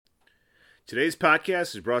Today's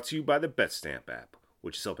podcast is brought to you by the BetStamp app,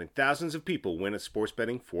 which is helping thousands of people win at sports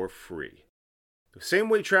betting for free. The same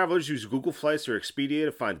way travelers use Google Flights or Expedia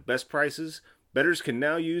to find the best prices, bettors can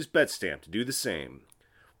now use BetStamp to do the same.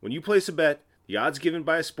 When you place a bet, the odds given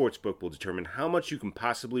by a sportsbook will determine how much you can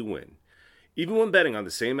possibly win. Even when betting on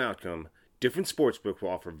the same outcome, different sportsbooks will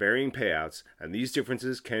offer varying payouts, and these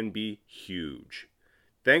differences can be huge.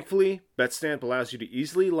 Thankfully, BetStamp allows you to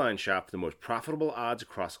easily line shop for the most profitable odds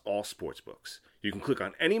across all sportsbooks. You can click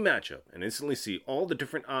on any matchup and instantly see all the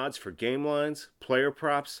different odds for game lines, player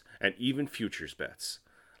props, and even futures bets.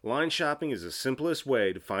 Line shopping is the simplest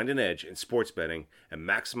way to find an edge in sports betting and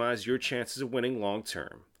maximize your chances of winning long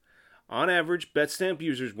term. On average, BetStamp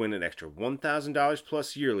users win an extra $1,000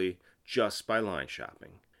 plus yearly just by line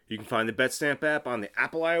shopping. You can find the BetStamp app on the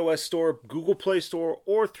Apple iOS Store, Google Play Store,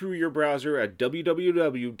 or through your browser at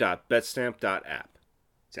www.betstamp.app.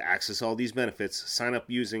 To access all these benefits, sign up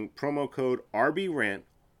using promo code RBRANT,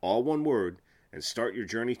 all one word, and start your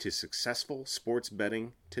journey to successful sports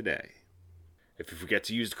betting today. If you forget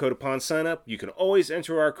to use the code upon sign up, you can always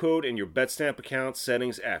enter our code in your BetStamp account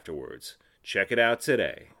settings afterwards. Check it out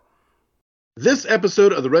today. This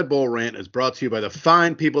episode of the Red Bull Rant is brought to you by the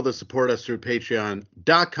fine people that support us through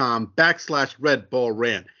patreon.com/Red Bull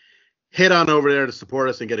Rant. Head on over there to support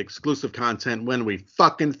us and get exclusive content when we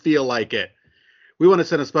fucking feel like it. We want to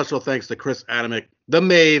send a special thanks to Chris Adamick, the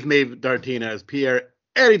Maeve Dartinez, Pierre,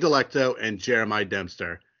 Eddie Delecto, and Jeremiah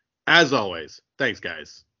Dempster. As always, thanks,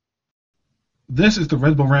 guys. This is the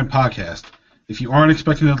Red Bull Rant podcast. If you aren't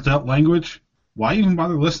expecting adult language, why even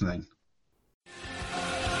bother listening?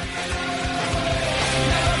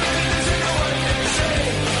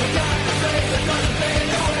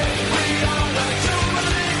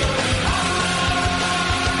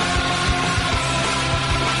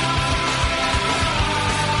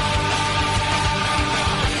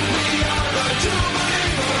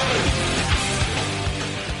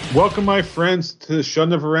 Welcome, my friends, to The Show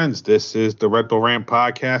Never Ends. This is the Red Bull Rant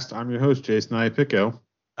podcast. I'm your host, Jason Iapicco.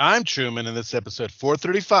 I'm Truman, and this is episode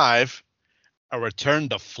 435, A Return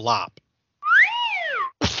to Flop.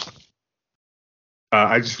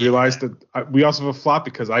 I just realized that we also have a flop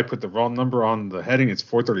because I put the wrong number on the heading. It's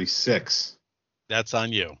 436. That's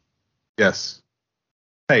on you. Yes.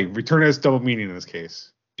 Hey, return has double meaning in this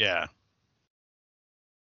case. Yeah.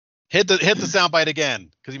 Hit the soundbite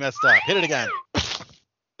again because you messed up. Hit it again.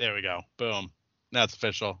 There we go. Boom. Now it's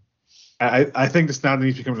official. I think this now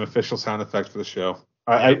needs to become an official sound effect for the show.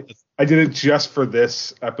 I did it just for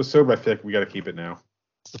this episode, but I feel like we got to keep it now.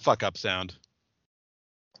 It's the fuck up sound.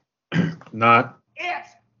 Not. It's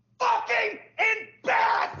fucking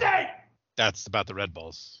embarrassing! That's about the Red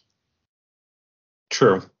Bulls.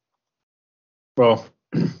 True. Well,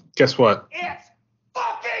 guess what? It's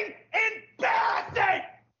fucking embarrassing!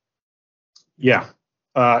 Yeah.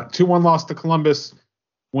 2-1 loss to Columbus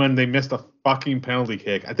when they missed a fucking penalty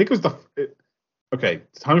kick. I think it was okay,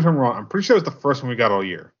 tell me if I'm wrong. I'm pretty sure it was the first one we got all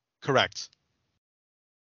year. Correct.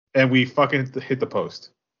 And we fucking hit the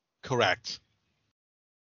post. Correct.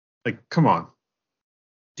 Like, come on.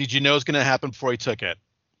 Did you know it was going to happen before he took it?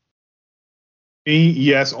 Me,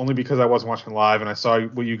 yes, only because I wasn't watching live and I saw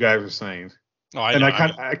what you guys were saying. Oh, I know.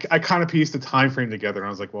 I kind of pieced the time frame together and I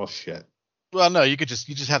was like, well, shit. Well, no, you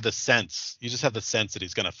just have the sense. You just have the sense that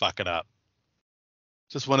he's going to fuck it up.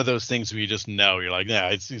 Just one of those things where you just know. You're like,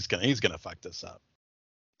 yeah, he's gonna fuck this up.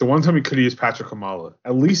 The one time we could have used Patrick Kamala.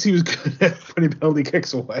 At least he was good at putting penalty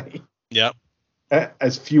kicks away. Yep.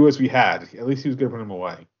 As few as we had. At least he was good at putting them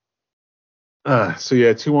away. So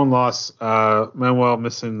yeah, 2-1 loss. Manuel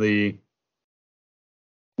missing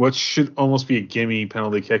what should almost be a gimme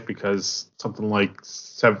penalty kick because something like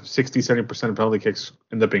 60-70% of penalty kicks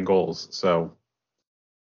end up being goals. So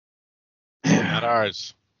not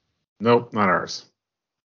ours. Nope, not ours.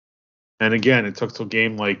 And again, it took till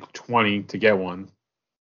game like 20 to get one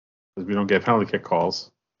because we don't get penalty kick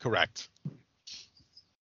calls. Correct.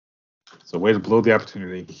 So way to blow the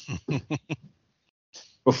opportunity.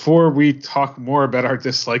 Before we talk more about our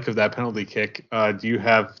dislike of that penalty kick, do you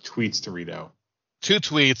have tweets to read out? 2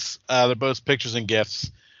 tweets. They're both pictures and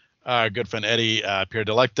GIFs. Our good friend Eddie Pierre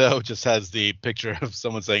Delecto just has the picture of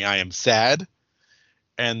someone saying, I am sad.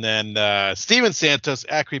 And then Steven Santos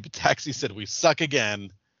at Creepy Taxi said, we suck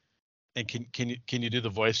again. And can you do the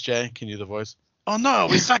voice, Jay? Can you do the voice? Oh no,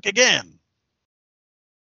 we suck again.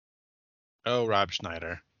 Oh, Rob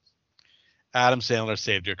Schneider. Adam Sandler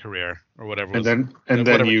saved your career, or whatever. Then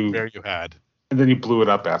you had. And then you blew it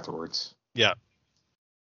up afterwards. Yeah.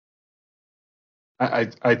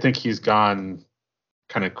 I think he's gone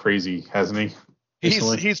kind of crazy, hasn't he?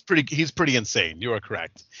 He's pretty insane. You are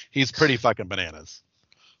correct. He's pretty fucking bananas.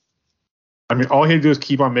 I mean, all he had to do is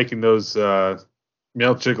keep on making those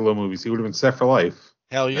male gigolo movies. He would have been set for life.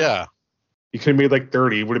 Hell yeah. He could have made like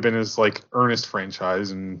 30. It would have been his like Ernest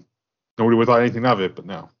franchise, and nobody would have thought anything of it. But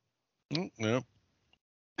no. Yep.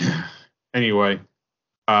 Anyway,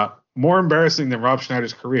 more embarrassing than Rob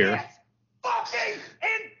Schneider's career, It's fucking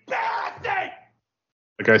embarrassing!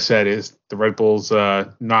 like I said, is the Red Bulls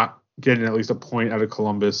not getting at least a point out of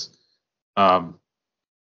Columbus. Let's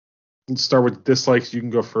start with dislikes. You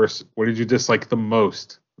can go first. What did you dislike the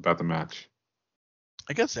most about the match?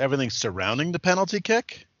 I guess everything surrounding the penalty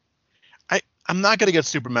kick. I'm not going to get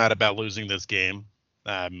super mad about losing this game.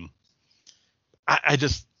 I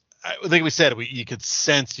think we said you could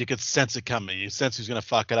sense it coming. You sense who's going to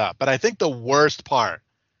fuck it up. But I think the worst part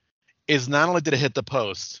is not only did it hit the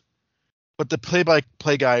post, but the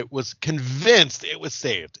play-by-play guy was convinced it was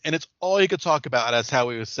saved. And it's all he could talk about as how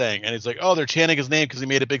he was saying. And he's like, oh, they're chanting his name because he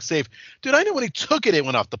made a big save. Dude, I know when he took it, it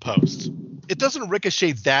went off the post. It doesn't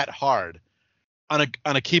ricochet that hard on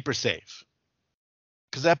a keeper save.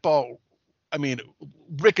 Because that ball, I mean,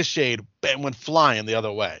 ricocheted and went flying the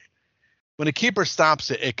other way. When a keeper stops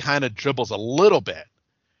it, it kind of dribbles a little bit.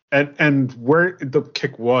 And where the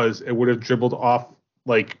kick was, it would have dribbled off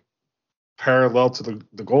like parallel to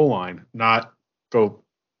the goal line, not go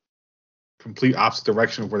complete opposite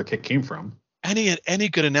direction of where the kick came from. Any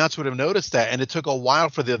good announcer would have noticed that, and it took a while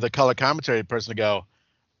for the color commentary person to go,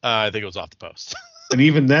 I think it was off the post. And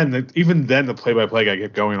even then, the play-by-play guy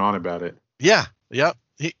kept going on about it. Yeah, yep.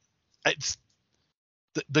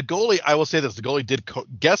 The goalie, I will say this, the goalie did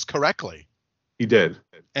guess correctly. He did.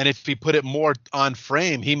 And if he put it more on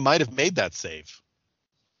frame, he might have made that save.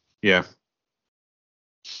 Yeah.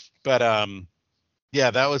 But,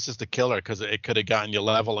 yeah, that was just a killer because it could have gotten you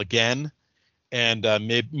level again. And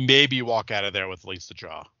maybe you walk out of there with at least a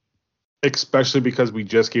draw. Especially because we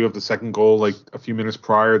just gave up the second goal like a few minutes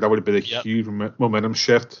prior. That would have been a huge momentum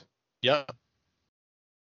shift. Yep.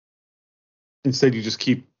 Instead, you just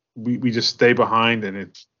we just stay behind, and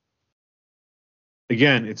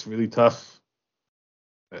it's really tough.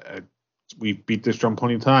 We beat this drum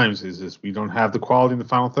plenty of times. Is we don't have the quality in the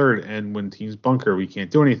final third, and when teams bunker, we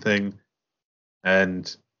can't do anything.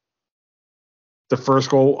 And the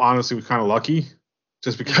first goal, honestly, was kind of lucky,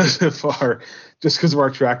 just because of our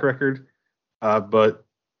track record. But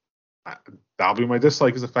that'll be my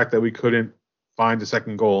dislike, is the fact that we couldn't find a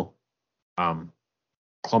second goal.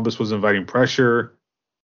 Columbus was inviting pressure.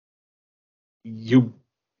 You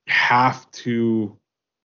have to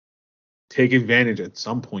take advantage at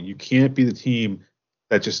some point. You can't be the team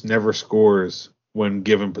that just never scores when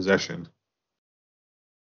given possession.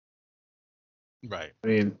 Right. I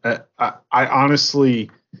mean, I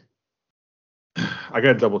honestly, I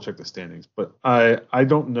got to double check the standings, but I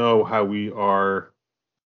don't know how we are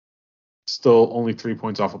still only 3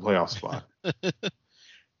 points off a playoff spot.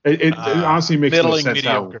 It honestly makes no sense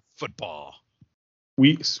mediocre how football.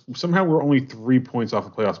 We're only 3 points off a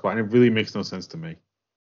playoff spot, and it really makes no sense to me.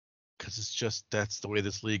 Because it's just, that's the way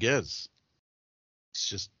this league is. It's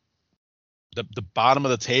just the bottom of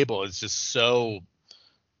the table is just so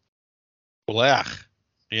blech.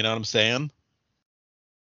 You know what I'm saying?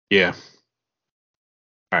 Yeah.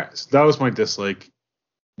 All right. So that was my dislike.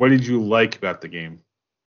 What did you like about the game?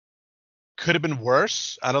 Could have been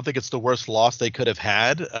worse. I don't think it's the worst loss they could have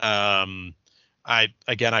had. I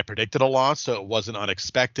predicted a loss, so it wasn't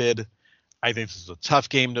unexpected. I think this is a tough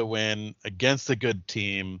game to win against a good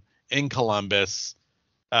team in Columbus.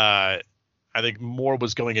 I think more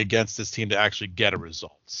was going against this team to actually get a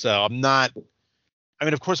result. So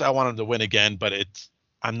of course I want them to win again, but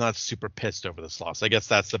I'm not super pissed over this loss. I guess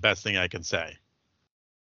that's the best thing I can say.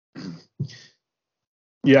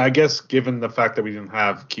 Yeah, I guess given the fact that we didn't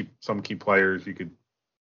have some key players, you could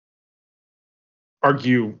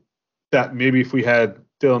argue that maybe if we had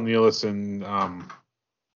Dylan Nealis and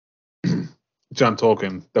John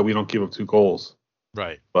Tolkien, that we don't give up 2 goals.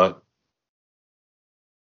 Right. But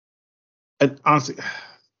and honestly,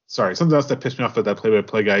 sorry, something else that pissed me off about that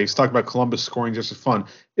play-by-play guy. He's talking about Columbus scoring just for fun.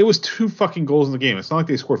 It was 2 fucking goals in the game. It's not like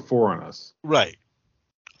they scored 4 on us. Right.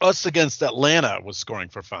 Us against Atlanta was scoring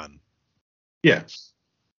for fun. Yeah.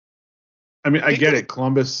 I mean, I get it.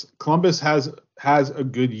 Columbus has a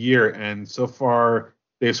good year, and so far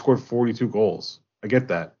they've scored 42 goals. I get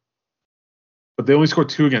that. But they only scored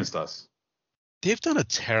 2 against us. They've done a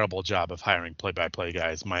terrible job of hiring play-by-play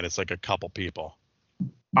guys, minus like a couple people.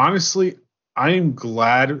 Honestly, I am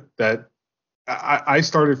glad that I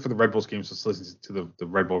started for the Red Bulls games just listening to the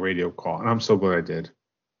Red Bull radio call, and I'm so glad I did.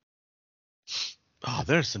 Oh,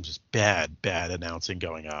 there's some just bad announcing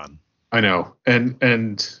going on. I know.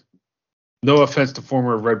 And No offense to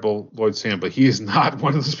former Red Bull Lloyd Sam, but he is not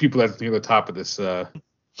one of those people that's near the top of this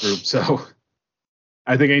group. So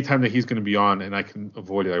I think anytime that he's going to be on and I can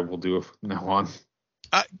avoid it, I will do it from now on.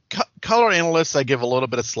 Color analysts, I give a little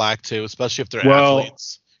bit of slack to, especially if they're Well,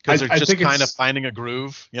 athletes, because they're I just think kind of it's- finding a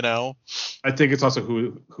groove, you know. I think it's also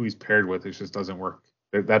who he's paired with. It just doesn't work.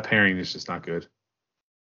 That pairing is just not good.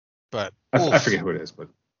 But I forget who it is, but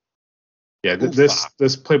yeah, Oof.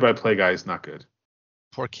 this play-by-play guy is not good.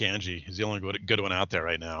 Poor Kanji. He's the only good one out there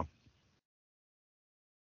right now.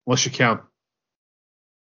 Unless you count.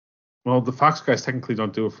 Well, the Fox guys technically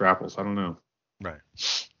don't do it for Apple, so I don't know. Right.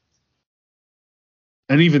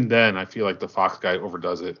 And even then, I feel like the Fox guy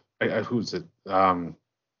overdoes it. Who's it?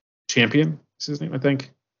 Champion is his name, I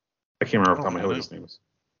think. I can't remember off the top of my head what his name is.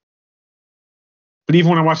 But even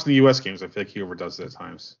when I watch the U.S. games, I feel like he overdoes it at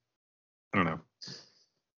times. I don't know.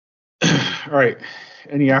 All right.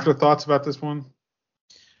 Any afterthoughts about this one?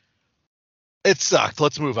 It sucked.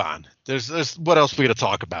 Let's move on. There's what else we got to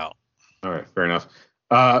talk about? All right, fair enough.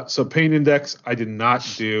 So pain index, I did not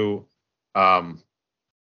do. Honestly,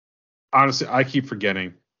 I keep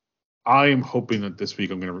forgetting. I am hoping that this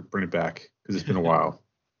week I'm going to bring it back because it's been a while.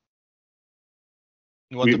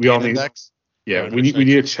 You want We the all pain need- index? Yeah, Or we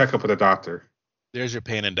need a checkup with a doctor. There's your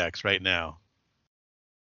pain index right now.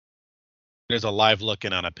 There's a live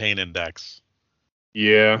look-in on a pain index.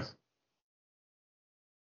 Yeah.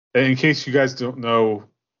 And in case you guys don't know,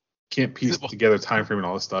 can't piece together time frame and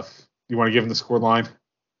all this stuff. You want to give them the score line?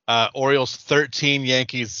 Orioles 13,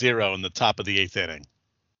 Yankees 0 in the top of the 8th inning.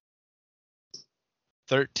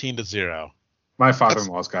 13-0. My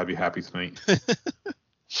father-in-law's got to be happy tonight.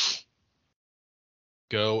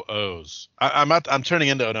 Go O's. I'm turning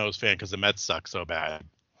into an O's fan because the Mets suck so bad.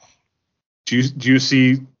 Do you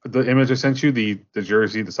see the image I sent you, the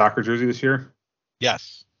jersey, the soccer jersey this year?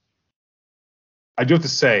 Yes. I do have to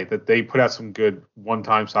say that they put out some good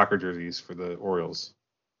one-time soccer jerseys for the Orioles.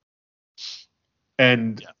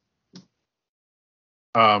 And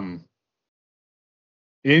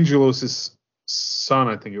Angelos' son,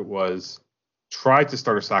 I think it was, tried to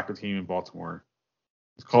start a soccer team in Baltimore.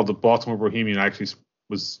 It's called the Baltimore Bohemian. I actually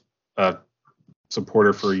was a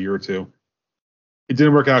supporter for a year or two. It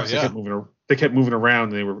didn't work out because they kept moving around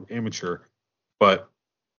and they were amateur. But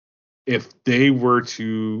if they were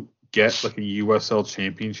to get like a USL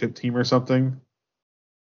championship team or something,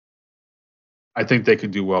 I think they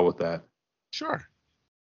could do well with that. Sure.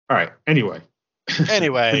 All right. Anyway.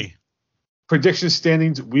 Prediction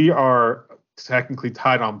standings, we are technically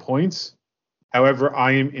tied on points. However,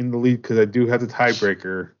 I am in the lead because I do have the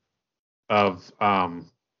tiebreaker of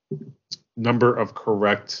number of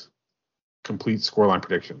correct complete scoreline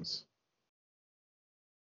predictions.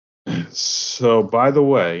 So, by the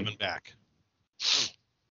way, back.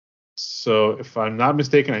 So if I'm not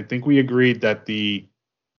mistaken, I think we agreed that the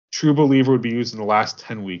True Believer would be used in the last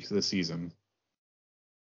 10 weeks of the season.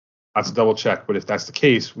 I have to double check, but if that's the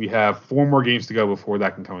case, we have 4 more games to go before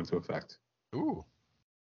that can come into effect. Ooh.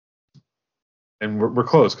 And we're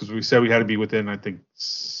close because we said we had to be within, I think,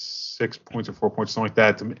 6 points or 4 points, something like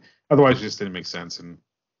that. Otherwise, it just didn't make sense. And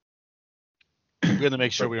we had to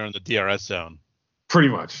make sure we were in the DRS zone. Pretty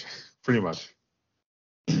much.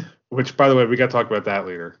 Which, by the way, we got to talk about that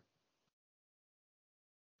later.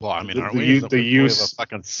 Well, I mean, The aren't we? use- We have a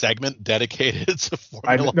fucking segment dedicated to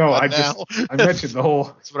Formula One now. I mentioned the whole.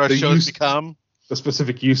 That's what our show's become. The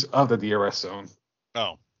specific use of the DRS zone.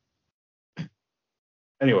 Oh.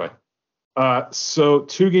 Anyway, so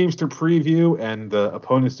 2 games to preview, and the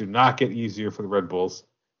opponents do not get easier for the Red Bulls.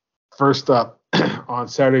 First up, on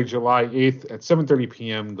Saturday, July 8th at 7:30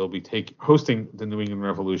 p.m., they'll be hosting the New England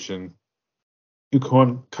Revolution, who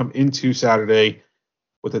come into Saturday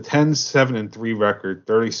with a 10-7-3 record,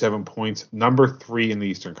 37 points, number 3 in the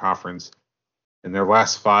Eastern Conference. In their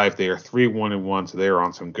last 5, they are 3-1-1, so they are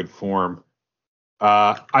on some good form.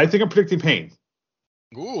 I think I'm predicting pain.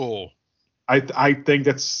 Ooh. I think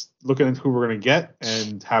that's looking at who we're going to get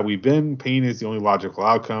and how we've been. Pain is the only logical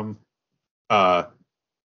outcome.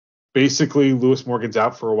 Basically, Lewis Morgan's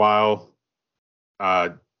out for a while.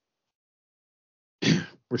 We're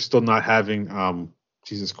still not having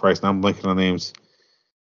Jesus Christ, now I'm blanking on names.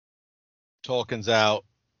 Tolkien's out.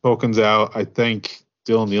 I think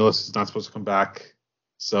Dylan Nealis is not supposed to come back.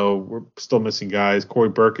 So we're still missing guys. Corey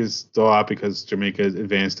Burke is still out because Jamaica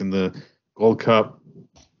advanced in the Gold Cup.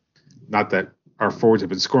 Not that our forwards have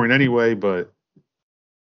been scoring anyway, but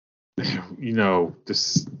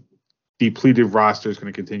this depleted roster is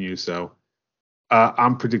going to continue. So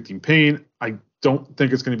I'm predicting pain. I don't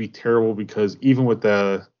think it's going to be terrible because even with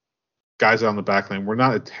the guys on the back line, we're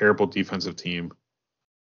not a terrible defensive team.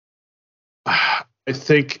 I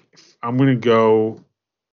think I'm going to go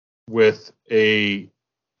with a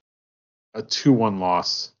 2-1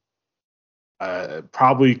 loss.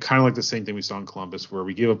 Probably kind of like the same thing we saw in Columbus, where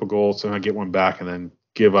we give up a goal, somehow get one back, and then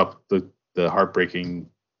give up the heartbreaking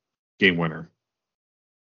game winner.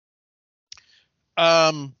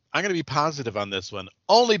 I'm going to be positive on this one,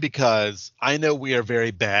 only because I know we are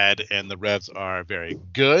very bad and the Revs are very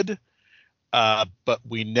good, but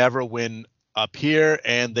we never win up here,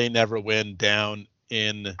 and they never win down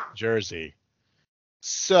in Jersey.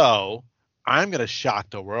 So I'm going to shock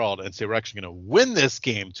the world and say we're actually going to win this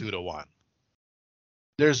game 2-1.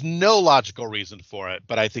 There's no logical reason for it,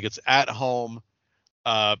 but I think it's at home.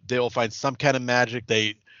 They will find some kind of magic.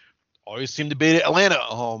 They always seem to beat Atlanta at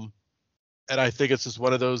home, and I think it's just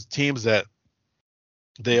one of those teams that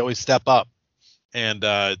they always step up, and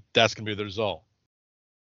that's going to be the result.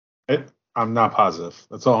 I'm not positive.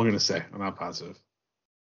 That's all I'm going to say. I'm not positive.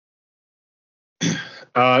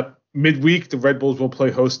 Midweek, the Red Bulls will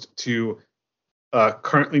play host to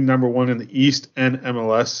currently number 1 in the East and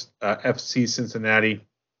MLS, FC Cincinnati.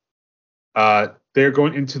 They're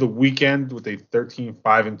going into the weekend with a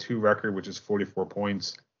 13-5-2 record, which is 44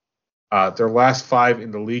 points. Their last 5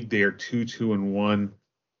 in the league, they are 2-2-1,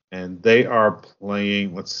 and they are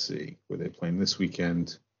playing. Let's see, where are they playing this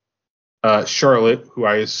weekend? Charlotte, who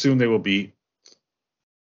I assume they will beat.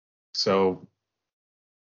 So,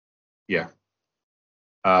 yeah.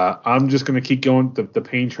 I'm just going to keep going the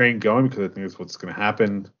pain train going because I think that's what's going to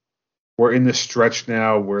happen. We're in the stretch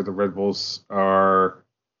now where the Red Bulls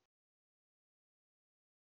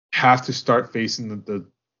have to start facing the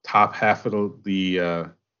top half of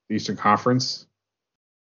the Eastern Conference,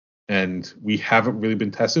 and we haven't really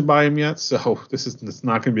been tested by him yet. So it's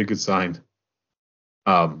not going to be a good sign.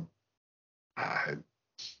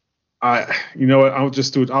 You know what? I'll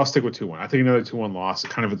just do it. I'll stick with 2-1. I think another 2-1 loss.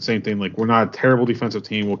 Kind of the same thing. Like, we're not a terrible defensive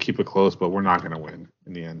team. We'll keep it close, but we're not going to win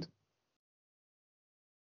in the end.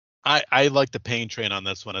 I like the pain train on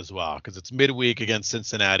this one as well because it's midweek against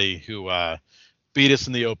Cincinnati, who beat us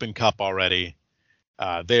in the Open Cup already.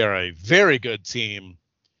 They are a very good team.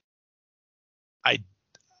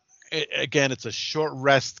 Again, it's a short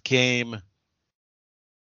rest game.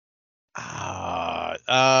 I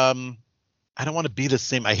don't want to be the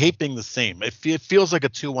same. I hate being the same. It feels like a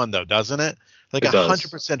 2-1 though, doesn't it? Like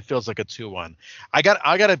 100% feels like a 2-1.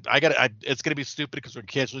 It's gonna be stupid because we're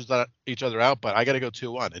canceling each other out, but I gotta go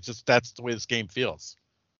 2-1. It's just that's the way this game feels.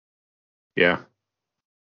 Yeah.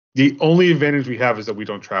 The only advantage we have is that we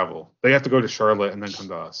don't travel. They have to go to Charlotte and then come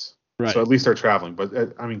to us. Right. So at least they're traveling. But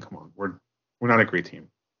I mean, come on, we're not a great team.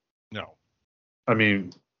 No. I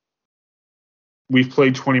mean, we've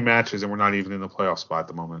played 20 matches and we're not even in the playoff spot at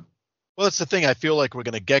the moment. Well, that's the thing. I feel like we're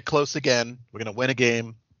going to get close again. We're going to win a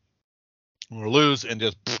game. We'll lose and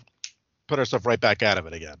just put ourselves right back out of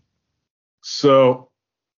it again. So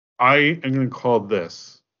I am going to call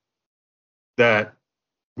this that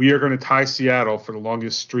we are going to tie Seattle for the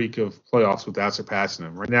longest streak of playoffs without surpassing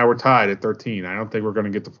them. Right now we're tied at 13. I don't think we're going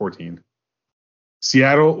to get to 14.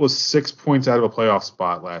 Seattle was 6 points out of a playoff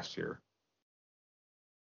spot last year.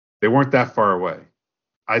 They weren't that far away.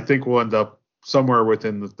 I think we'll end up somewhere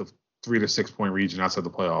within the 3 to 6 point region outside the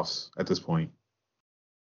playoffs at this point.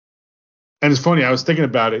 And it's funny, I was thinking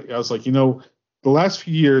about it. I was like, the last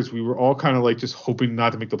few years we were all kind of like just hoping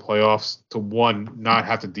not to make the playoffs to, one, not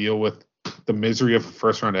have to deal with the misery of a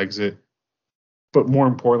first round exit, but more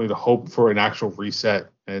importantly, to hope for an actual reset.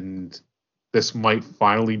 And this might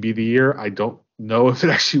finally be the year. I don't know if it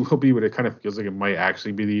actually will be, but it kind of feels like it might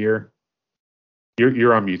actually be the year.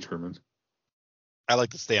 You're on mute, Truman. I like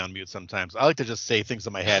to stay on mute sometimes. I like to just say things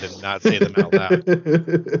in my head and not say them out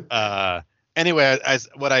loud. Anyway,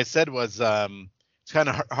 what I said was it's kind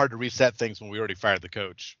of hard to reset things when we already fired the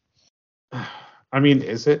coach. I mean,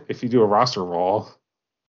 is it? If you do a roster roll.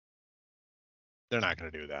 They're not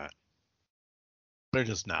going to do that. They're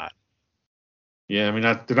just not. Yeah, I mean,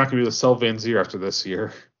 they're not going to be able to sell Van Zier after this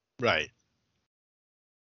year. Right.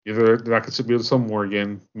 Either they're not going to be able to sell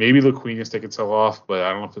Morgan. Maybe Laquinus they could sell off, but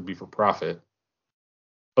I don't know if it'd be for profit.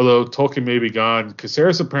 Although Tolkien may be gone.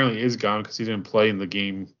 Caceres apparently is gone because he didn't play in the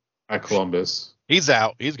game at Columbus. He's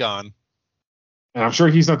out. He's gone. And I'm sure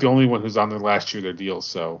he's not the only one who's on their last year of their deal,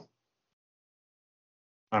 so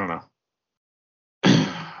I don't know.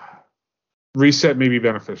 Reset may be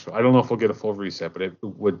beneficial. I don't know if we'll get a full reset, but it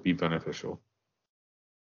would be beneficial.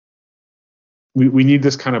 We need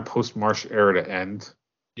this kind of post-March era to end.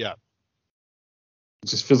 Yeah. It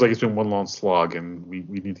just feels like it's been one long slog, and we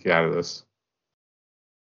need to get out of this.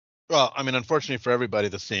 Well, I mean, unfortunately for everybody,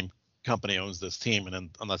 the same company owns this team, and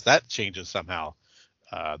unless that changes somehow,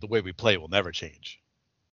 the way we play will never change.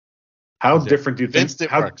 How different do you think?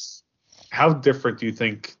 It works. how different do you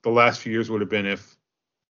think the last few years would have been if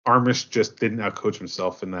Armish just didn't outcoach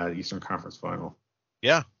himself in that Eastern Conference final?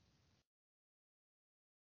 Yeah.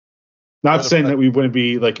 Not saying that we wouldn't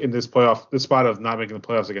be like in this spot of not making the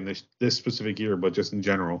playoffs again this specific year, but just in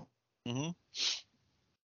general. Mm-hmm.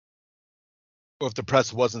 Or if the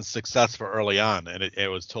press wasn't successful early on and it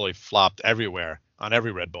was totally flopped everywhere on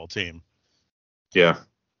every Red Bull team. Yeah.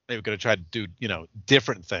 They were going to try to do,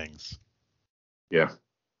 different things. Yeah.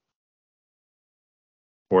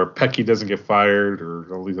 Or Pecky doesn't get fired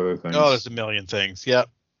or all these other things. Oh, there's a million things. Yep.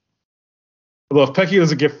 Well, if Pecky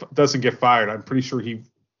doesn't get fired, I'm pretty sure he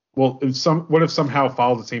would have somehow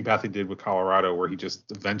followed the same path he did with Colorado, where he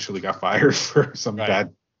just eventually got fired for some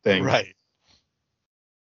bad thing. Right.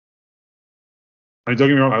 I mean, don't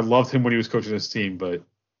get me wrong, I loved him when he was coaching his team, but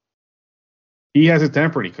he has a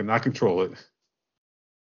temper and he could not control it.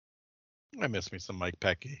 I miss me some Mike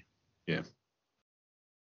Pecky. Yeah.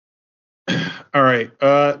 All right.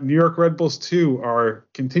 New York Red Bulls 2 are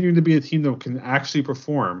continuing to be a team that can actually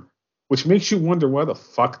perform, which makes you wonder why the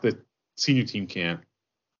fuck the senior team can't.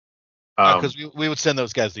 Because we would send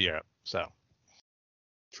those guys to Europe. So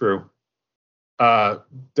true.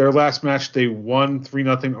 Their last match, they won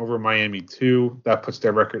 3-0 over Miami 2. That puts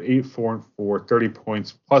their record 8-4-4, 30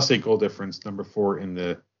 points, plus a goal difference, number 4 in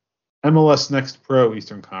the MLS Next Pro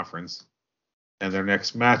Eastern Conference. And their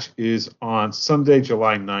next match is on Sunday,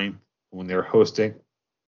 July 9th, when they're hosting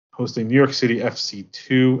New York City FC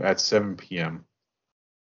 2 at 7 p.m.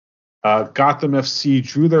 Gotham FC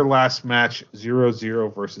drew their last match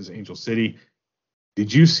 0-0 versus Angel City.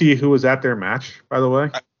 Did you see who was at their match, by the way?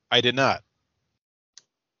 I did not.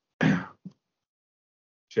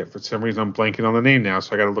 Shit, for some reason I'm blanking on the name now,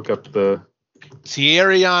 so I got to look up the...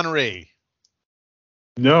 Thierry Henry.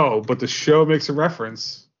 No, but the show makes a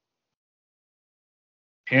reference.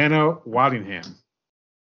 Hannah Waddingham.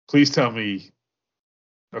 Please tell me.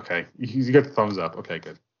 Okay, you get the thumbs up. Okay,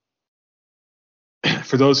 good.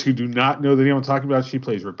 For those who do not know the name I'm talking about, she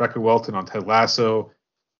plays Rebecca Welton on Ted Lasso.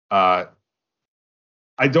 I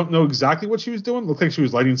don't know exactly what she was doing. It looked like she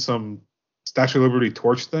was lighting some Statue of Liberty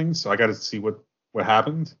torch thing, so I got to see what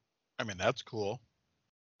happened. I mean, that's cool.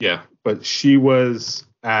 Yeah, but she was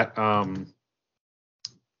at the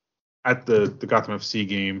Gotham FC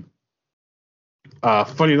game.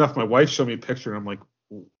 Funny enough, my wife showed me a picture, and I'm like,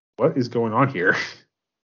 what is going on here?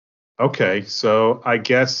 Okay, so I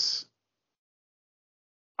guess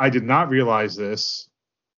I did not realize this.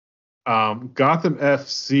 Gotham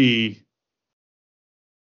FC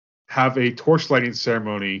have a torch lighting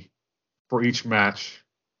ceremony for each match.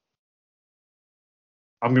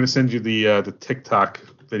 I'm going to send you the TikTok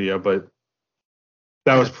video, but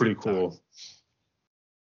that was pretty cool.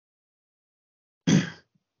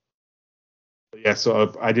 Yeah,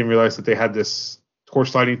 so I didn't realize that they had this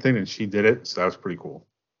torch lighting thing, and she did it, so that was pretty cool.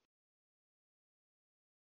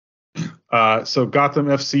 So Gotham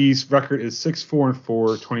FC's record is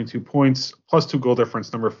 6-4-4, 22 points, plus 2 goal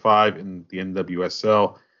difference, number 5 in the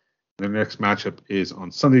NWSL. Their next matchup is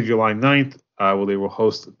on Sunday, July 9th, where they will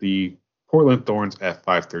host the Portland Thorns at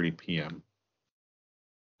 5:30 p.m.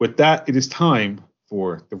 With that, it is time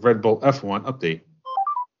for the Red Bull F1 update.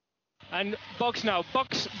 And box now,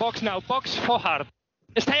 box for hard.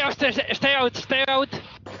 Stay out.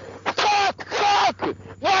 Fuck!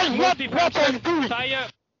 What defensive tire.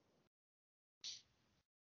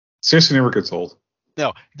 Seriously, never gets old.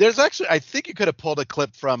 No, there's actually, I think you could have pulled a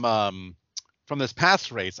clip from this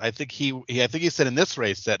past race. I think he said in this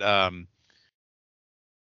race that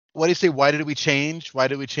what do you say? Why did we change? Why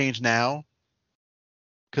did we change now?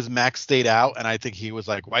 Because Max stayed out, and I think he was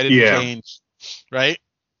like, why did we change? Right?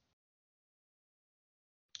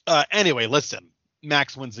 Anyway, listen,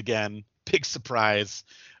 Max wins again. Big surprise.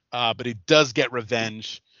 But he does get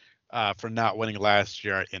revenge for not winning last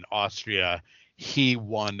year in Austria. He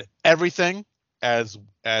won everything, as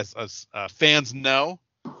fans know.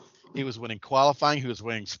 He was winning qualifying. He was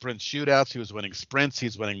winning sprint shootouts. He was winning sprints.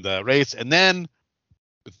 He's winning the race. And then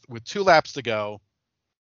with 2 laps to go,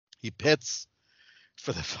 he pits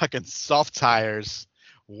for the fucking soft tires,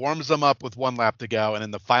 warms them up with 1 lap to go, and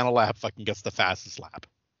in the final lap fucking gets the fastest lap.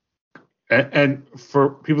 And for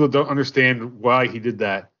people that don't understand why he did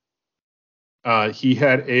that, he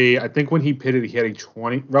had I think when he pitted, he had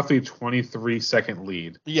roughly a 23-second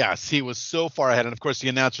lead. Yes, he was so far ahead, and of course the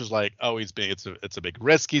announcer's like, "Oh, it's a big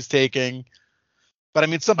risk he's taking." But I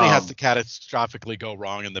mean, something has to catastrophically go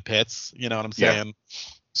wrong in the pits. You know what I'm saying?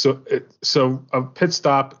 Yeah. So a pit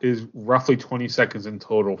stop is roughly 20 seconds in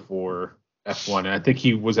total for F1, and I think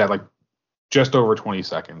he was at like just over 20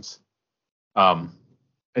 seconds.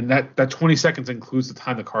 And that 20 seconds includes the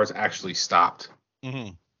time the cars actually stopped.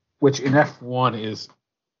 Mm-hmm. which in F1 is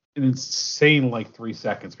an insane like 3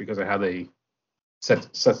 seconds because of how they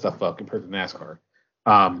set stuff up compared to NASCAR.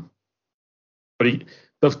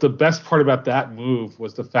 But the best part about that move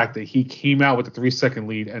was the fact that he came out with a 3-second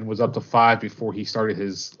lead and was up to 5 before he started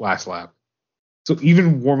his last lap. So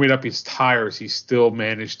even warming up his tires, he still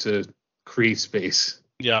managed to create space.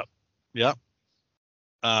 Yeah.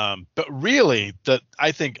 But really,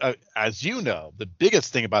 I think, as you know, the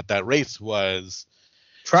biggest thing about that race was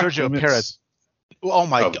Track Sergio limits. Perez. Oh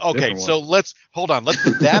my. Okay, so let's hold on. Let's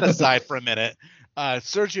put that aside for a minute.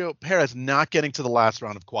 Sergio Perez not getting to the last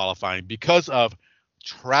round of qualifying because of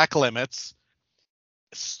track limits,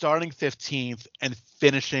 starting 15th and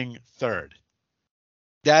finishing 3rd.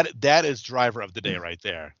 That is driver of the day right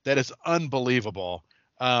there. That is unbelievable.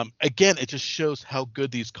 Again, it just shows how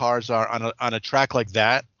good these cars are on a track like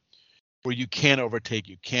that, where you can overtake,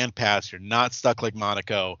 you can pass, you're not stuck like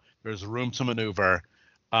Monaco. There's room to maneuver.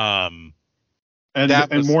 And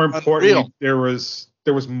more importantly, there was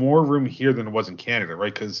more room here than it was in Canada,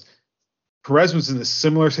 right? Because Perez was in a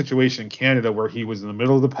similar situation in Canada where he was in the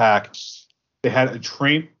middle of the pack. They had a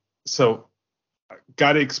train. So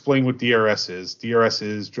got to explain what DRS is. DRS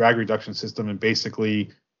is drag reduction system, and basically,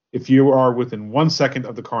 if you are within 1 second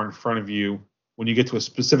of the car in front of you, when you get to a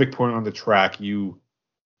specific point on the track, you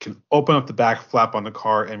can open up the back flap on the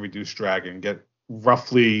car and reduce drag and get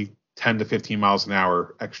roughly 10 to 15 miles an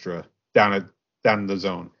hour extra down in the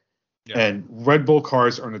zone. Yeah. And Red Bull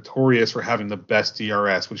cars are notorious for having the best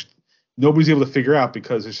DRS, which nobody's able to figure out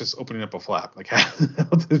because it's just opening up a flap. Like, how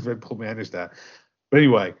does Red Bull manage that? But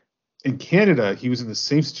anyway, in Canada, he was in the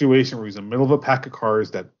same situation where he was in the middle of a pack of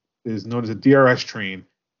cars that is known as a DRS train,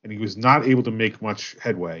 and he was not able to make much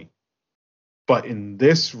headway. But in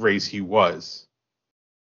this race, he was.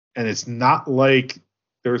 And it's not like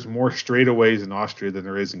there's more straightaways in Austria than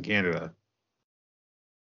there is in Canada.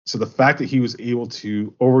 So the fact that he was able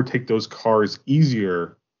to overtake those cars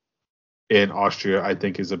easier in Austria, I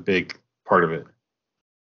think, is a big part of it.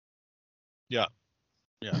 Yeah.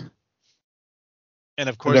 And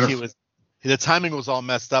of course, the timing was all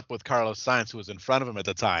messed up with Carlos Sainz, who was in front of him at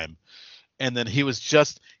the time. And then he was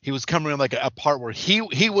coming around like a part where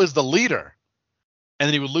he was the leader, and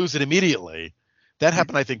then he would lose it immediately. That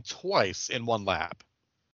happened, I think, twice in one lap.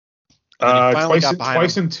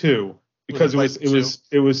 Twice in two, because it was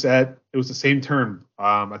the same turn.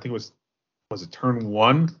 I think it was it turn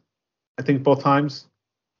 1? I think both times.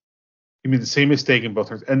 He made the same mistake in both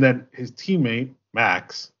turns, and then his teammate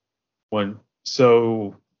Max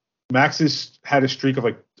Max had a streak of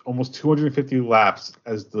like almost 250 laps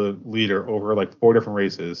as the leader over like 4 different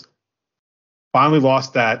races. Finally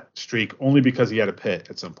lost that streak only because he had a pit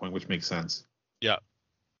at some point, which makes sense. Yeah.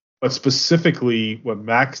 But specifically, what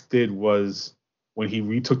Max did was when he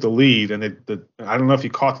retook the lead, and I don't know if you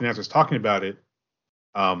caught the announcers talking about it,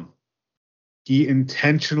 he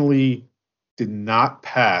intentionally did not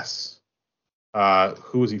pass.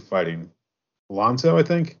 Who was he fighting? Alonso, I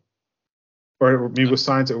think? Or maybe it was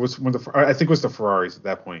Sainz. It was I think it was the Ferraris at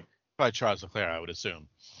that point. Probably Charles Leclerc, I would assume.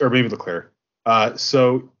 Or maybe Leclerc.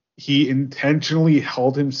 So he intentionally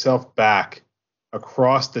held himself back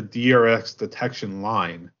across the DRS detection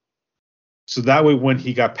line. So that way, when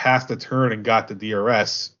he got past the turn and got the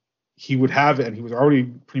DRS, he would have it, and he was already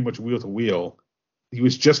pretty much wheel to wheel. He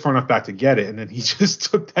was just far enough back to get it, and then he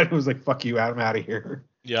just took that and was like, "Fuck you, I'm out of here."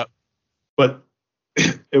 Yep. But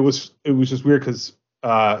it was just weird because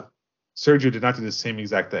Sergio did not do the same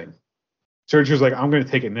exact thing. Sergio's like, "I'm going to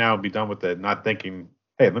take it now and be done with it," not thinking,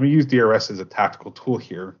 "Hey, let me use DRS as a tactical tool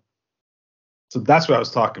here." So that's what I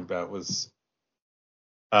was talking about, was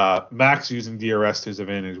Max using DRS to his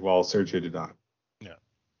advantage while Sergio did not. Yeah.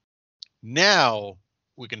 Now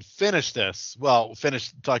we can finish this. Well,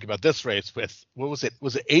 finish talking about this race with, what was it?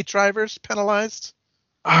 Was it 8 drivers penalized?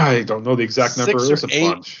 I don't know the exact number. It was a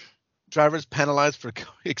bunch. Drivers penalized for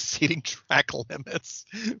exceeding track limits,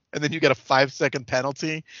 and then you get a 5-second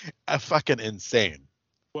penalty. Fucking insane.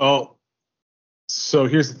 Well, so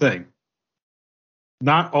here's the thing.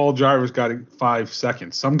 Not all drivers got 5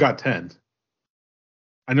 seconds. Some got 10.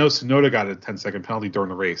 I know Tsunoda got a 10-second penalty during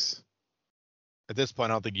the race. At this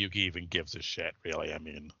point, I don't think Yuki even gives a shit, really. I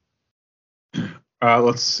mean,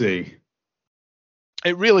 let's see.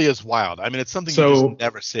 It really is wild. I mean, it's something you just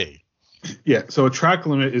never see. Yeah, so a track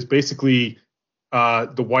limit is basically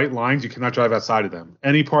the white lines. You cannot drive outside of them.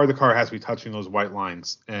 Any part of the car has to be touching those white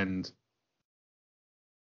lines. And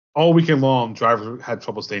all weekend long, drivers had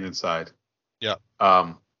trouble staying inside. Yeah.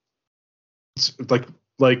 It's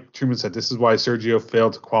like Truman said, this is why Sergio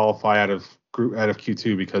failed to qualify out of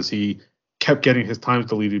Q2, because he kept getting his times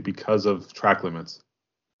deleted because of track limits.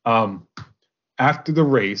 after the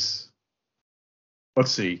race,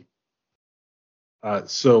 let's see.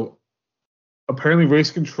 So apparently race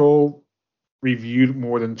control reviewed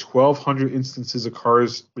more than 1,200 instances of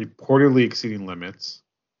cars reportedly exceeding limits.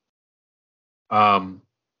 After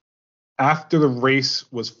the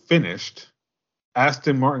race was finished,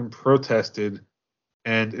 Aston Martin protested,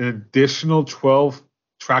 and an additional 12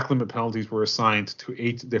 track limit penalties were assigned to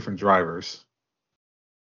 8 different drivers,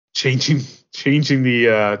 changing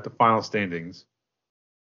the final standings.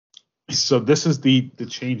 So this is the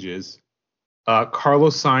changes.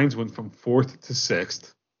 Carlos Sainz went from 4th to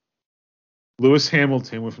 6th. Lewis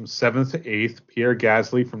Hamilton went from 7th to 8th. Pierre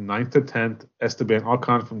Gasly from 9th to 10th. Esteban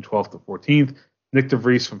Ocon from 12th to 14th. Nick De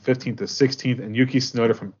Vries from 15th to 16th. And Yuki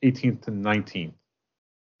Tsunoda from 18th to 19th.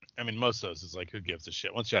 I mean, most of those is like, who gives a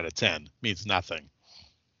shit? Once you're at a 10, means nothing.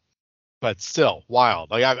 But still,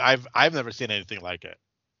 wild. Like I've never seen anything like it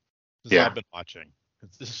since I've been watching.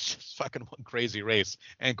 This is just fucking one crazy race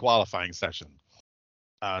and qualifying session.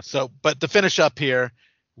 But to finish up here,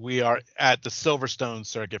 we are at the Silverstone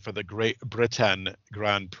circuit for the Great Britain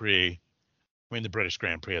Grand Prix. I mean, the British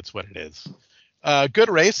Grand Prix, that's what it is. Good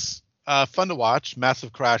race, fun to watch.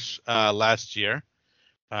 Massive crash last year.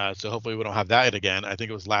 So hopefully we don't have that again. I think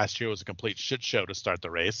it was last year. It was a complete shit show to start the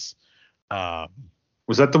race.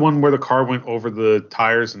 Was that the one where the car went over the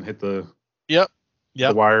tires and hit the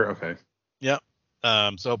wire? Okay. Yep.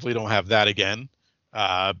 So hopefully we don't have that again.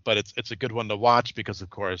 But it's a good one to watch because, of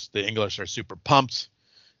course, the English are super pumped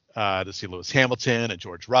to see Lewis Hamilton and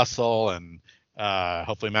George Russell, and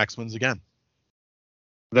hopefully Max wins again.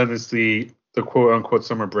 Then it's the quote unquote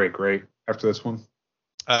summer break, right? After this one.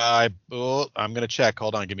 I'm gonna check.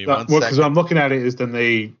 Hold on, give me 1 second. Because I'm looking at it is then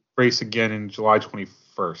they race again in July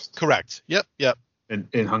 21st. Correct. Yep.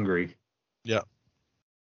 In Hungary. Yep.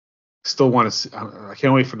 Still want to see. I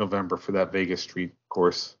can't wait for November for that Vegas street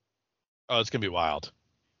course. Oh, it's gonna be wild.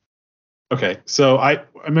 Okay, so I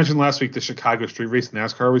mentioned last week the Chicago street race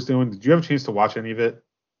NASCAR was doing. Did you have a chance to watch any of it?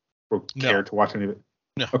 Or care to watch any of it?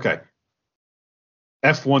 No. Okay.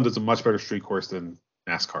 F1 does a much better street course than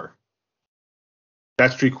NASCAR.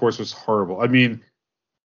 That street course was horrible. I mean,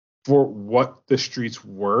 for what the streets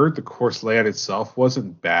were, the course layout itself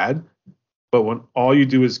wasn't bad. But when all you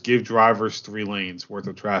do is give drivers 3 lanes worth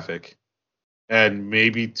of traffic and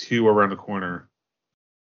maybe 2 around the corner,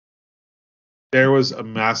 there was a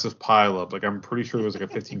massive pileup. Like, I'm pretty sure there was like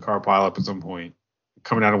a 15-car pileup at some point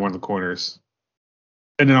coming out of one of the corners.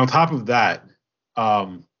 And then on top of that,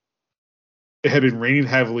 it had been raining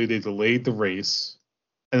heavily. They delayed the race,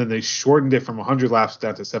 and then they shortened it from 100 laps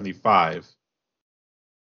down to 75.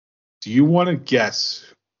 Do you want to guess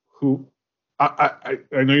who? I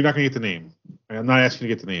know you're not going to get the name. I'm not asking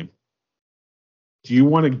you to get the name. Do you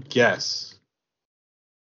want to guess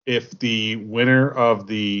if the winner of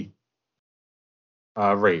the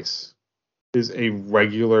race is a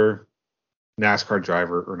regular NASCAR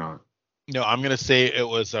driver or not? No, I'm going to say it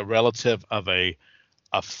was a relative of a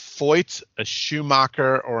Foyt, a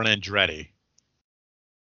Schumacher, or an Andretti.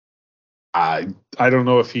 I don't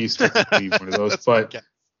know if he's technically one of those, but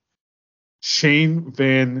Shane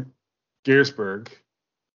Van Giersberg,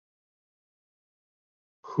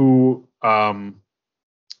 who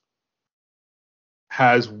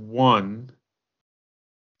has won.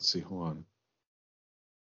 Let's see, hold on.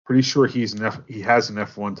 Pretty sure he has an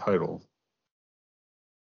F1 title.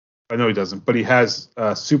 I know he doesn't, but he has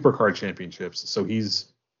supercar championships, so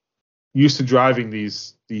he's used to driving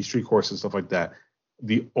these street courses, stuff like that.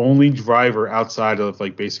 The only driver outside of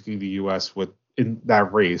like basically the U.S. in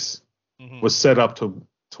that race was set up to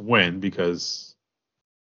win because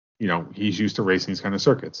he's used to racing these kind of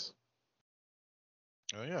circuits.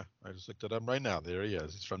 Oh yeah, I just looked it up right now. There he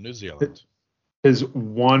is. He's from New Zealand. His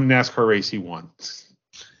one NASCAR race he won.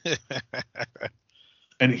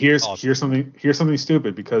 And here's something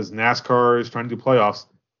stupid because NASCAR is trying to do playoffs.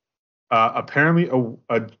 Apparently,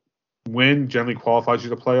 a win generally qualifies you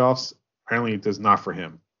to playoffs. Apparently, it does not for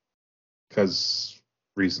him because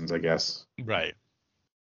reasons, I guess. Right.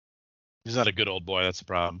 He's not a good old boy. That's the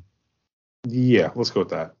problem. Yeah, let's go with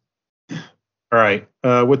that. All right.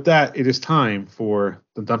 With that, it is time for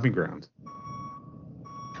the dumping ground.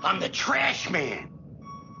 I'm the trash man.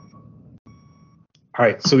 All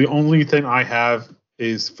right. So the only thing I have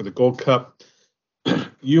is for the Gold Cup.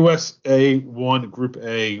 USA won Group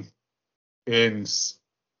A in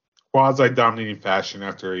quasi-dominating fashion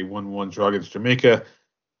after a 1-1 draw against Jamaica.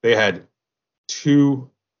 They had 2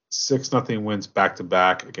 6-0 wins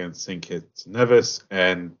back-to-back against St. Kitts and Nevis,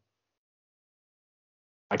 and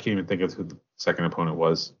I can't even think of who the second opponent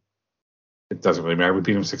was. It doesn't really matter. We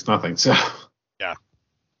beat them 6-0. So yeah,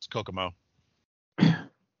 it's Kokomo.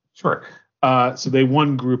 Sure. So they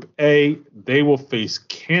won Group A. They will face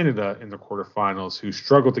Canada in the quarterfinals, who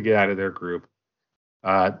struggled to get out of their group.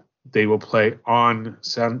 They will play on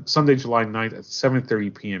Sunday, July 9th at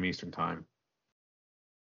 7:30 p.m. Eastern Time.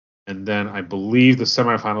 And then I believe the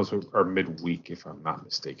semifinals are midweek, if I'm not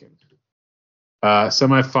mistaken.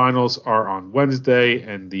 Semifinals are on Wednesday,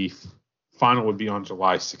 and the final would be on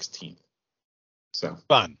July 16th. So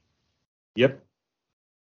Fun. Yep.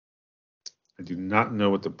 I do not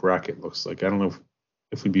know what the bracket looks like. I don't know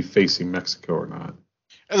if we'd be facing Mexico or not.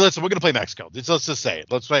 And listen, we're going to play Mexico. Let's just say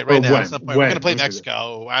it. Let's right Oh, now. when? At some point, we're going to play When?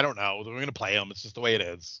 Mexico. I don't know. We're going to play them. It's just the way it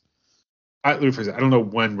is. Let me phrase it. I don't know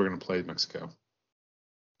when we're going to play Mexico.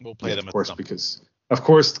 We'll play them of course, at some because of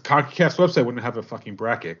course the CONCACAF's website wouldn't have a fucking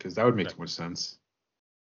bracket because that would make too much sense.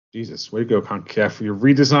 Jesus, way to go, CONCACAF! Your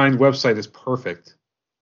redesigned website is perfect.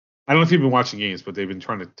 I don't know if you've been watching games, but they've been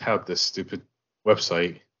trying to tout this stupid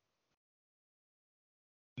website.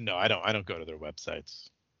 No, I don't go to their websites.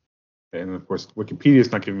 And of course, Wikipedia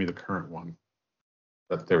is not giving me the current one.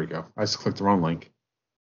 But there we go. I just clicked the wrong link.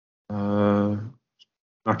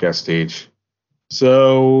 Knockout stage.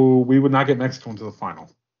 So we would not get Mexico into the final.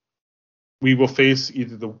 We will face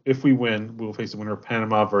if we win, we will face the winner of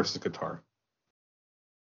Panama versus Qatar.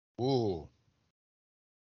 Ooh.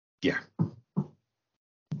 Yeah.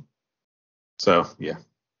 So yeah.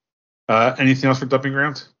 Anything else for Dumping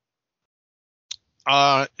Ground?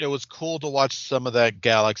 It was cool to watch some of that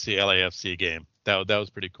Galaxy LAFC game. That was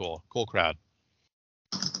pretty cool. Cool crowd.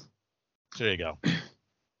 There you go.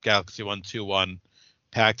 Galaxy won 2-1.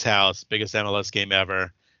 Packed house, biggest MLS game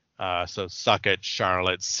ever. So suck it,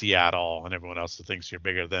 Charlotte, Seattle, and everyone else who thinks you're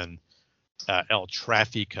bigger than El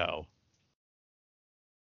Trafico.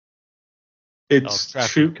 It's El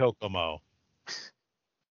Trafico Como.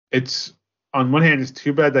 It's on one hand, it's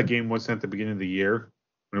too bad that game wasn't at the beginning of the year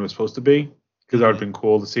when it was supposed to be, because that would have been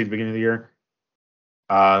cool to see at the beginning of the year.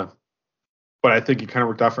 But I think it kind of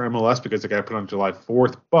worked out for MLS because they got put on July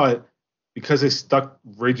 4th. But because they stuck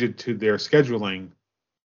rigid to their scheduling,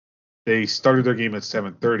 they started their game at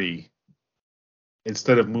 7:30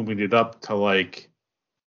 instead of moving it up to like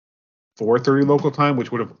 4:30 local time,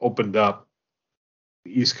 which would have opened up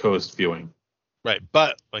the East Coast viewing. Right,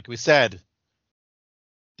 but like we said,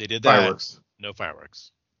 they did that. Fireworks. No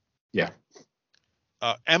fireworks. Yeah.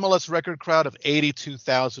 MLS record crowd of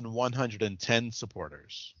 82,110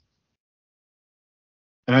 supporters.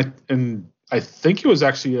 And I think it was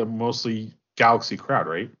actually a mostly Galaxy crowd,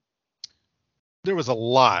 right? There was a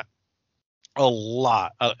lot of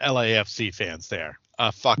LAFC fans there.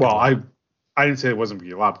 Well, I didn't say it wasn't going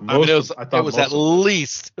to be a lot, but most, it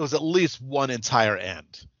was at least one entire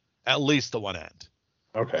end, at least the one end.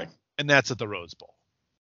 Okay, and that's at the Rose Bowl.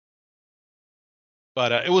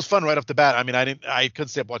 But it was fun right off the bat. I mean, I couldn't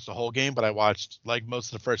stay up watch the whole game, but I watched like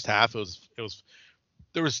most of the first half.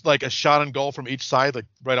 There was like a shot on goal from each side, like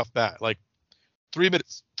right off the bat. Like 3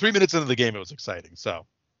 minutes into the game, it was exciting. So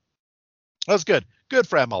that was good. Good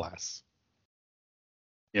for MLS.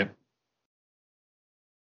 Yep.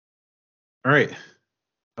 All right.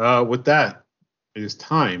 With that, it is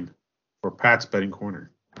time for Pat's Betting Corner.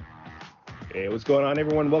 Hey, what's going on,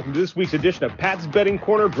 everyone? Welcome to this week's edition of Pat's Betting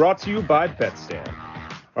Corner, brought to you by BetStamp.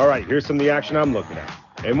 All right, here's some of the action I'm looking at.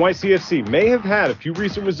 NYCFC may have had a few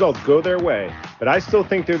recent results go their way, but I still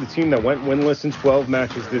think they're the team that went winless in 12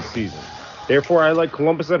 matches this season. Therefore, I like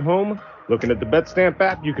Columbus at home. Looking at the BetStamp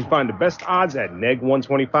app, you can find the best odds at neg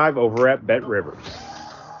 125 over at BetRivers.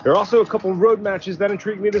 There are also a couple of road matches that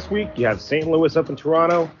intrigue me this week. You have St. Louis up in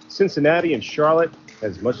Toronto, Cincinnati and Charlotte.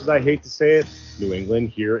 As much as I hate to say it, New England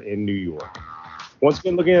here in New York. Once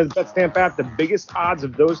again, looking at the BetStamp app, the biggest odds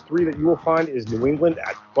of those three that you will find is New England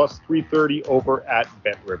at plus 330 over at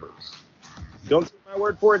BetRivers. Don't take my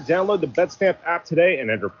word for it. Download the BetStamp app today and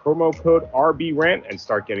enter promo code RBRANT and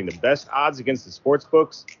start getting the best odds against the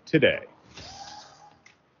sportsbooks today.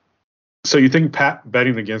 So you think Pat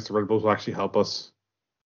betting against the Red Bulls will actually help us?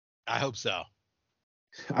 I hope so.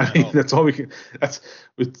 I mean, that's all we can. That's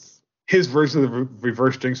with his version of the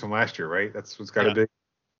reverse jinx from last year, right? That's what's got to be.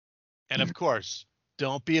 And of course,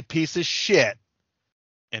 don't be a piece of shit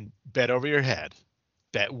and bet over your head.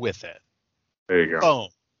 Bet with it. There you go.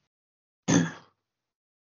 Boom.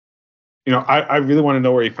 You know, I really want to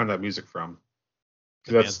know where you found that music from.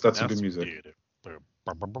 That's some good music. All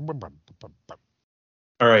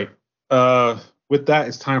right. With that,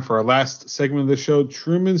 it's time for our last segment of the show,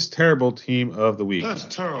 Truman's Terrible Team of the Week. That's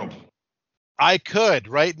terrible. I could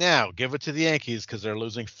right now give it to the Yankees because they're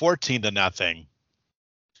losing 14-0.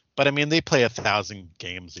 But I mean, they play 1,000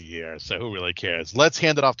 games a year, so who really cares? Let's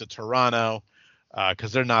hand it off to Toronto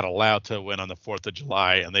because they're not allowed to win on the 4th of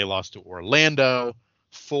July, and they lost to Orlando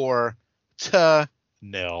 4-2. to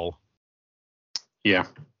 0. Yeah.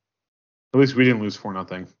 At least we didn't lose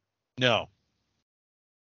 4-0. No.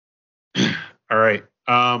 All right.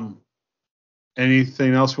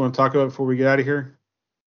 Anything else we want to talk about before we get out of here?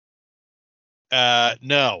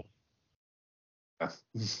 No.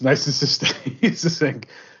 Nice and succinct.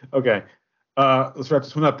 Okay. Let's wrap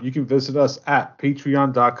this one up. You can visit us at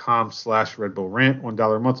patreon.com/Red Bull Rant.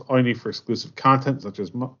 $1 a month. All you need for exclusive content, such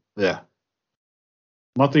as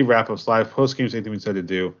monthly wrap-ups, live post-games, anything we said to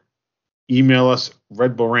do. Email us,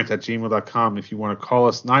 redbullrant@gmail.com. If you want to call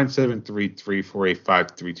us,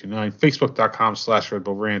 973-348-5329. Facebook.com/Red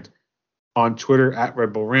Bull Rant. On Twitter, at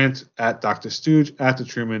Red Bull Rant, at Dr. Stooge, at The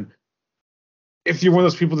Truman. If you're one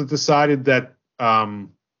of those people that decided that,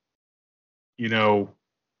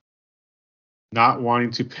 not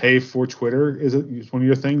wanting to pay for Twitter is one of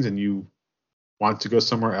your things and you want to go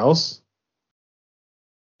somewhere else,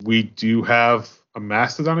 we do have a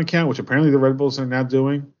Mastodon account, which apparently the Red Bulls are now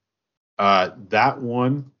doing. That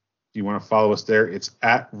one, if you want to follow us there, it's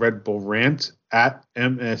at Red Bull Rant, at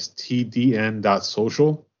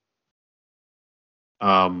mstdn.social.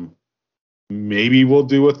 Maybe we'll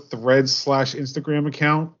do a Threads/Instagram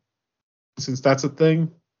account since that's a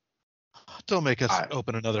thing. Don't make us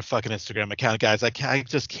open another fucking Instagram account, guys. I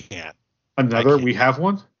just can't. Another? We have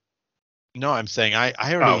one? No, I'm saying I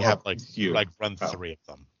already have run 3 of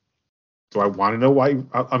them. Do I want to know why?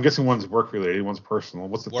 I'm guessing one's work related, one's personal.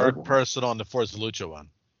 What's the third one? Work, personal, and the Forza Lucha one.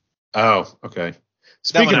 Oh, okay.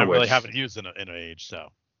 Speaking that one of which, I really haven't used in an age,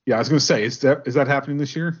 so. Yeah, I was going to say, is that happening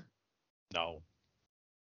this year? No.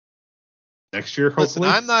 Next year, hopefully.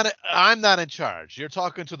 Listen, I'm not in charge. You're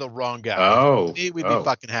talking to the wrong guy. Oh, we'd be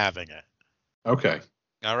fucking having it. Okay.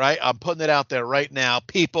 All right, I'm putting it out there right now.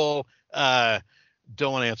 People don't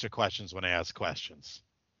want to answer questions when I ask questions.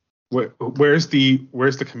 Where's the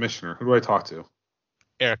commissioner? Who do I talk to?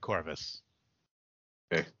 Eric Corvus.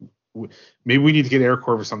 Okay. Maybe we need to get Eric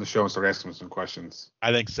Corvus on the show and start asking him some questions.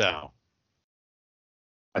 I think so.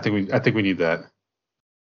 I think we need that.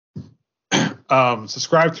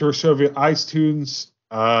 Subscribe to our show via iTunes.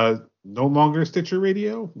 No longer Stitcher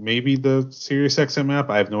Radio. Maybe the SiriusXM app.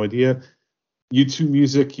 I have no idea. YouTube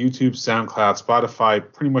Music, YouTube, SoundCloud, Spotify,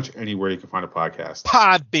 pretty much anywhere you can find a podcast.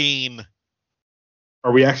 Podbean.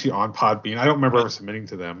 Are we actually on Podbean? I don't remember ever submitting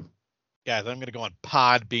to them. Guys, I'm going to go on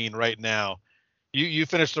Podbean right now. You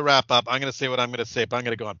finish the wrap up. I'm going to say what I'm going to say, but I'm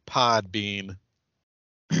going to go on Podbean.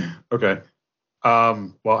 Okay.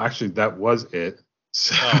 Well, actually, that was it.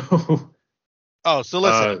 So. So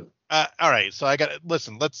listen. All right. So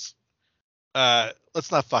listen. Let's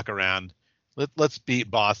not fuck around. Let's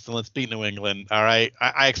beat Boston. Let's beat New England. All right.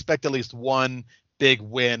 I expect at least one big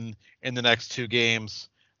win in the next 2 games.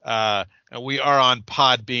 And we are on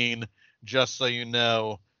Podbean, just so you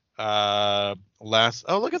know.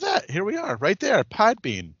 Look at that. Here we are, right there.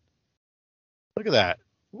 Podbean. Look at that.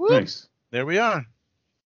 Woo. Nice. There we are.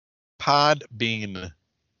 Podbean.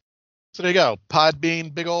 So there you go.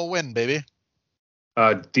 Podbean, big old win, baby.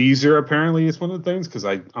 Deezer apparently is one of the things because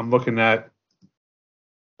I'm looking at.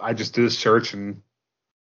 I just did a search and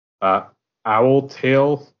Owl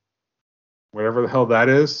Tail, whatever the hell that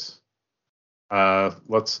is. Let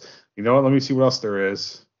me see what else there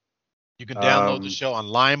is. You can download the show on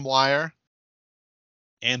LimeWire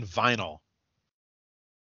and vinyl.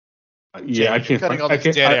 Yeah, I can't find all this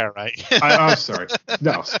dead air, right? I'm sorry.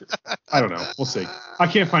 No, I don't know. We'll see. I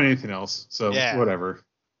can't find anything else, so whatever.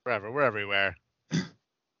 We're everywhere.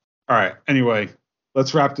 All right. Anyway,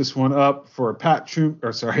 let's wrap this one up for Pat Troom.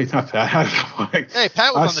 Or sorry, not Pat. I don't know why. Hey,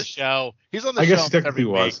 Pat was on the show. He's on the show. I guess he technically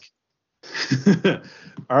was.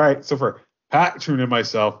 All right. So for Pat Troom and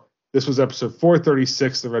myself, this was episode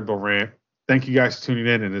 436 of the Red Bull Rant. Thank you guys for tuning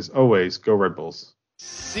in, and as always, go Red Bulls.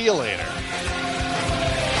 See you later.